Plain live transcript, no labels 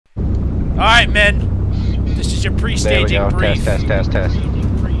Alright, men. This is your pre-staging brief. Test.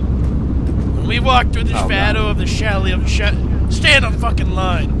 When we walk through the shadow of the chalet of stand on fucking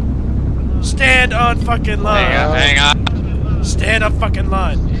line. Stand on fucking line. Hang on. Stand on fucking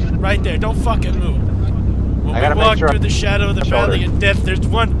line. Right there. Don't fucking move. When we walk through the shadow of the valley of death, there's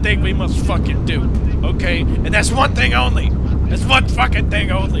one thing we must fucking do. Okay? And that's one thing only. That's one fucking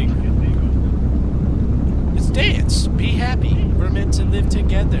thing only. It's dance. Be happy. We're meant to live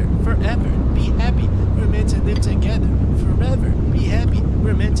together forever. Be happy. We're meant to live together forever. Be happy.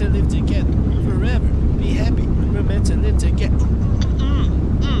 We're meant to live together forever. Be happy. We're meant to live together.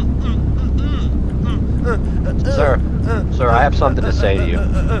 Sir, I have something to say to you.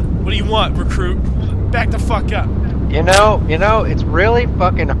 What do you want, recruit? Back the fuck up. You know, it's really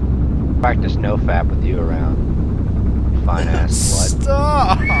fucking practice no fap with you around. Fine ass blood.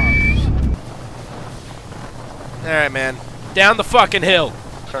 Stop! Alright, man. Down the fucking hill.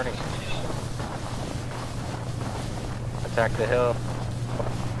 Turning. Attack the hill.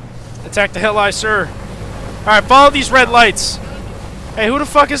 Attack the hill, aye, sir. Alright, follow these red lights. Hey, who the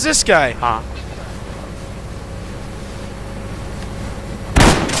fuck is this guy? Huh?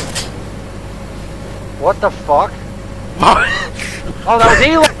 What the fuck? Oh, that was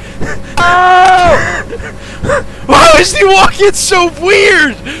Eli! Oh! Why is he walking so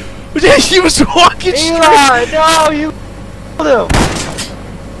weird? He was walking Eli, straight. No, you killed him.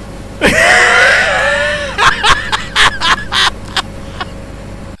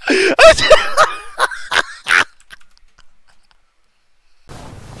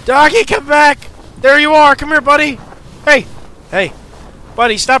 Doggy, come back! There you are. Come here, buddy. Hey,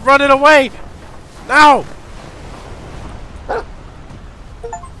 buddy, stop running away. No!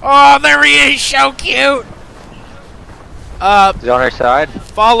 Oh, there he is, so cute! He's on our side?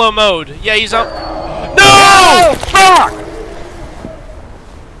 Follow mode. Yeah, he's on... No! No! Fuck!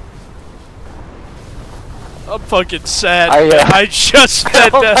 I'm fucking sad. I just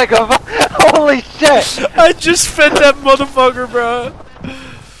fed that... like holy shit! I just fed that motherfucker, bro.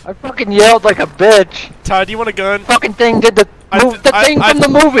 I fucking yelled like a bitch. Todd, do you want a gun? Fucking thing did the thing from the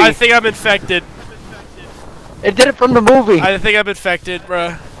movie. I think I'm infected. It did it from the movie. I think I'm infected,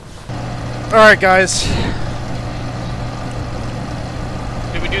 bruh. Alright, guys.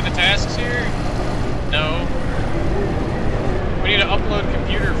 Did we do the tasks here? No. We need to upload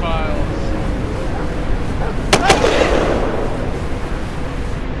computer files.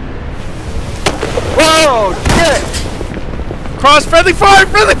 Whoa, shit! Cross friendly fire!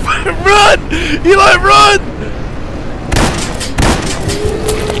 Friendly fire! Run! Eli, run!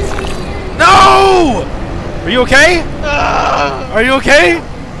 No! Are you okay? Are you okay?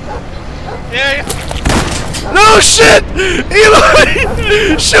 Yeah. No shit!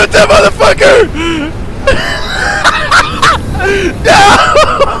 Eli! Shoot that motherfucker!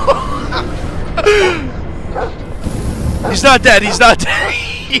 No! He's not dead, he's not dead.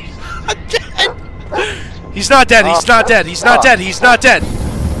 He's not dead. He's not dead, he's not dead, he's not dead, he's not dead.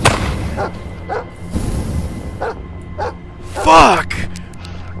 Fuck!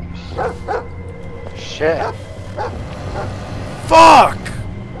 Shit. Fuck!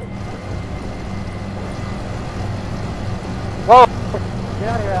 Whoa! Get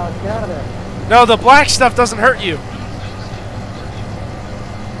out of here, Alex. Get out of there. No, the black stuff doesn't hurt you.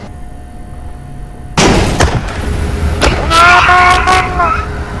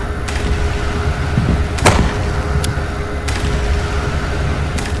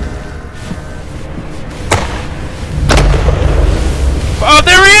 Oh,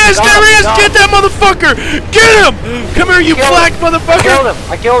 there he is! There he is! Get that motherfucker! Get him! Come here, you black motherfucker!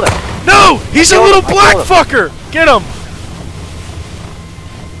 I killed him! No! He's a little black fucker! Get him!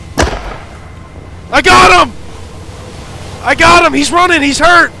 I got him! I got him! He's running! He's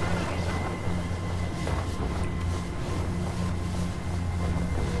hurt!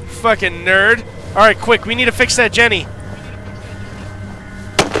 Fucking nerd. Alright, quick, we need to fix that Jenny.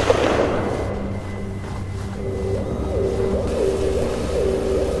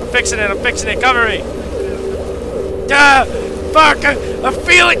 I'm fixing it, cover me! Ah! Fuck! I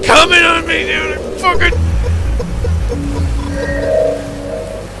feel it coming on me, dude! Fucking...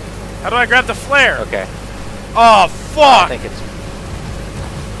 How do I grab the flare? Okay. Oh, fuck! I think it's...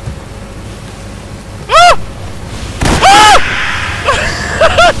 Ah! Ah!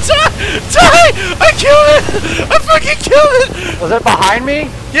 Die! I killed it! I fucking killed it! Was it behind me?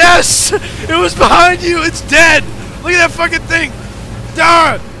 Yes! It was behind you! It's dead! Look at that fucking thing!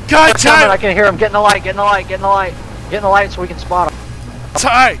 Darn! God, Ty! I can hear him. Get in the light, get in the light, get in the light. Get in the light so we can spot him.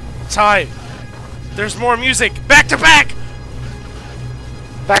 Ty! There's more music! Back to back!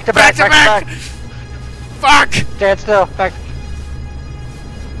 Back to back, back to back. Fuck! Stand still. Back.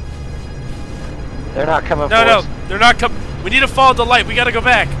 They're not coming for No, us. they're not coming. We need to follow the light. We gotta go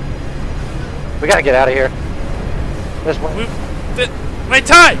back. We gotta get out of here. This way. Wait,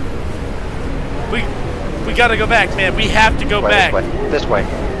 Ty! We gotta go back, man. We have to go back. This way.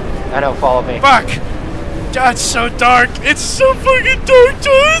 I know, follow me. Fuck! God, it's so dark. It's so fucking dark,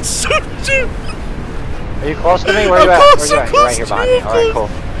 Ty. It's so dark. Are you close to me? Where are you at? Where are you at? You're right here behind me. Alright, cool.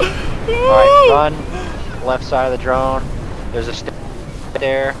 Alright, run. Left side of the drone. There's a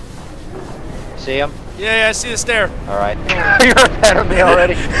stair. See him? Yeah, I see the stair. Alright. You're ahead of me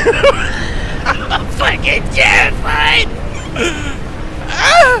already. I'm fucking terrified!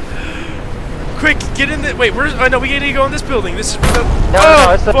 Quick, get in the. Wait, where's. Oh no, we need to go in this building. This is.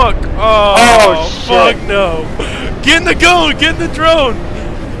 No, it's the. Fuck! Oh, fuck shit. no! Get in the gun! Get in the drone!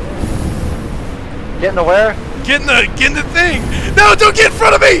 Get in the where? Get in the thing! No, don't get in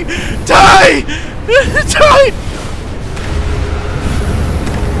front of me! Die! Die!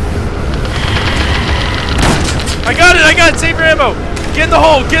 I got it! Save your ammo! Get in the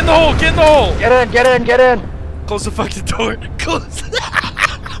hole! Get in the hole! Get in the hole! Get in! Close the fucking door. Close.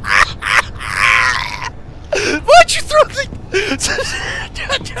 Why'd you throw the...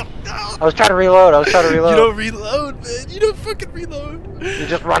 I was trying to reload. You don't reload, man. You don't fucking reload. You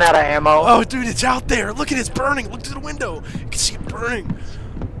just run out of ammo. Oh, dude, it's out there. Look at it. It's burning. Look through the window. You can see it burning.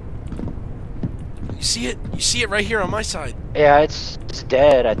 You see it? You see it right here on my side. Yeah, it's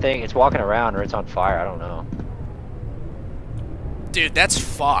dead, I think. It's walking around or it's on fire. I don't know. Dude, that's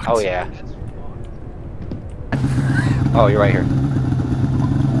fucked. Oh, yeah. Oh, you're right here.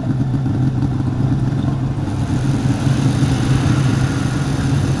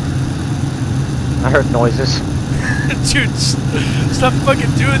 I heard noises. Dude, stop fucking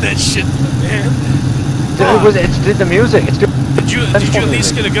doing that shit, man. Dude, it's the music. It's Did you at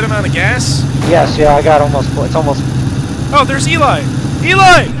least get a good amount of gas? Yes, yeah, I got almost. It's almost. Oh, there's Eli.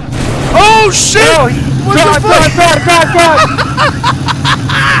 Eli! Oh shit! No, What the fuck? God!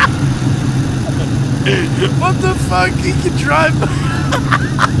 What the fuck? He can drive.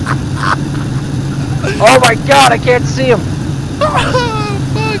 Oh my God! I can't see him. Oh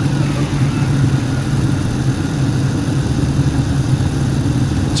fuck!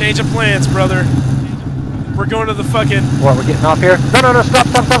 Change of plans, brother. We're going to the fucking. What? We're getting off here? No!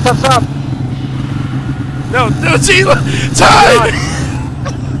 Stop! No, it's Eli. Ty!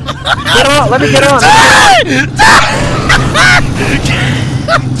 Get on! Let me get on!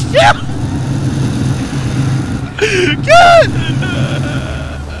 Good!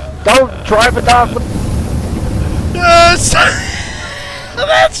 Don't drive it off!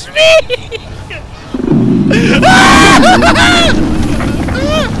 That's me!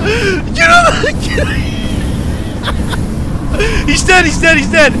 Get on! He's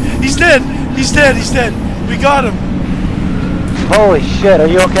dead! We got him! Holy shit, are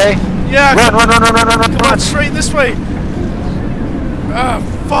you okay? Yeah! Run! Come on, straight this way! Ah,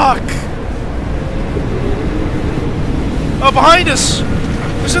 fuck! Oh, behind us!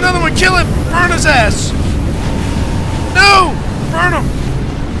 There's another one! Kill him! Burn his ass! No! Burn him!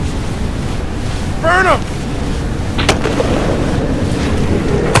 Burn him!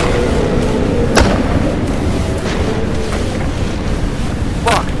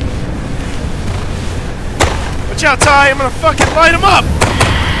 Fuck! Watch out, Ty! I'm gonna fucking light him up!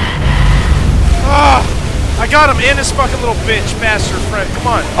 Ah! I got him and his fucking little bitch bastard friend. Come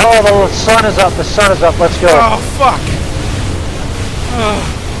on. Oh, the sun is up. Let's go. Oh, fuck.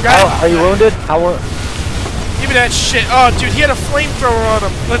 Are you wounded? Give me that shit. Oh, dude, he had a flamethrower on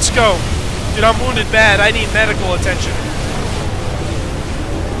him. Let's go. Dude, I'm wounded bad. I need medical attention.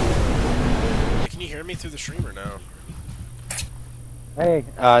 Can you hear me through the stream or no? Hey,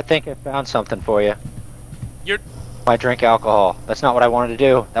 I think I found something for you. You're... I drink alcohol. That's not what I wanted to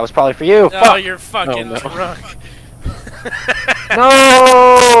do. That was probably for you. Oh, Fuck. you're fucking drunk.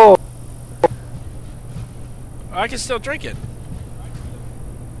 No! I can still drink it.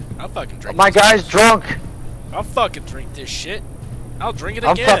 I'll fucking drink My this guy's shit. drunk. I'll fucking drink this shit. I'll drink it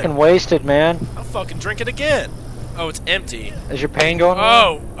I'm again. fucking wasted, man. I'll fucking drink it again. Oh, it's empty. Is your pain going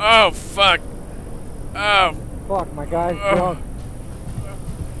on? Oh, fuck. Oh. Fuck, my guy's drunk.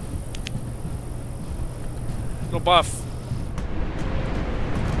 Little buff.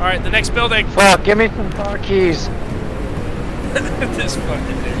 Alright, the next building. Fuck, give me some car keys. This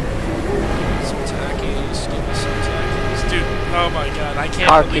fucking dude. Some tackies. Give me some tackies. Dude, oh my god, I can't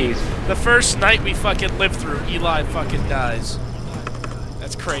Car believe keys. the first night we fucking lived through, Eli fucking dies.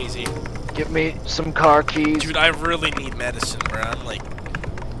 That's crazy. Give me some car keys. Dude, I really need medicine, bro. I'm like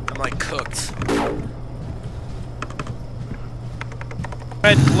cooked.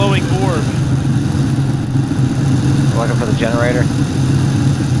 Red glowing orb. Looking for the generator.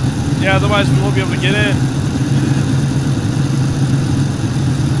 Yeah, otherwise we won't be able to get in.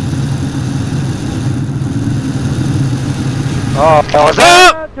 Oh,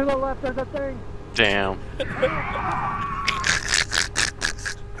 Ah! to the left, there's a thing. Damn.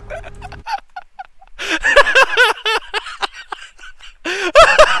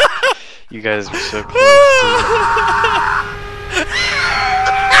 You guys were so close.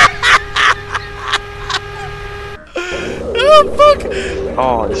 Oh, fuck!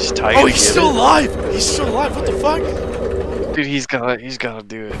 Oh, this tiger. Oh, he's still alive! He's still alive, what the fuck? Dude, he's gotta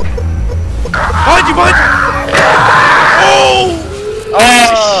do it. Behind you, behind you! Oh!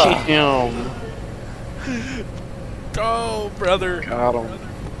 Damn. Go, brother. Got him.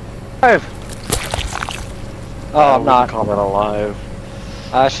 Oh, I'm not. Call that alive.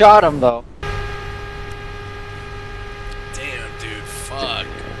 I shot him though.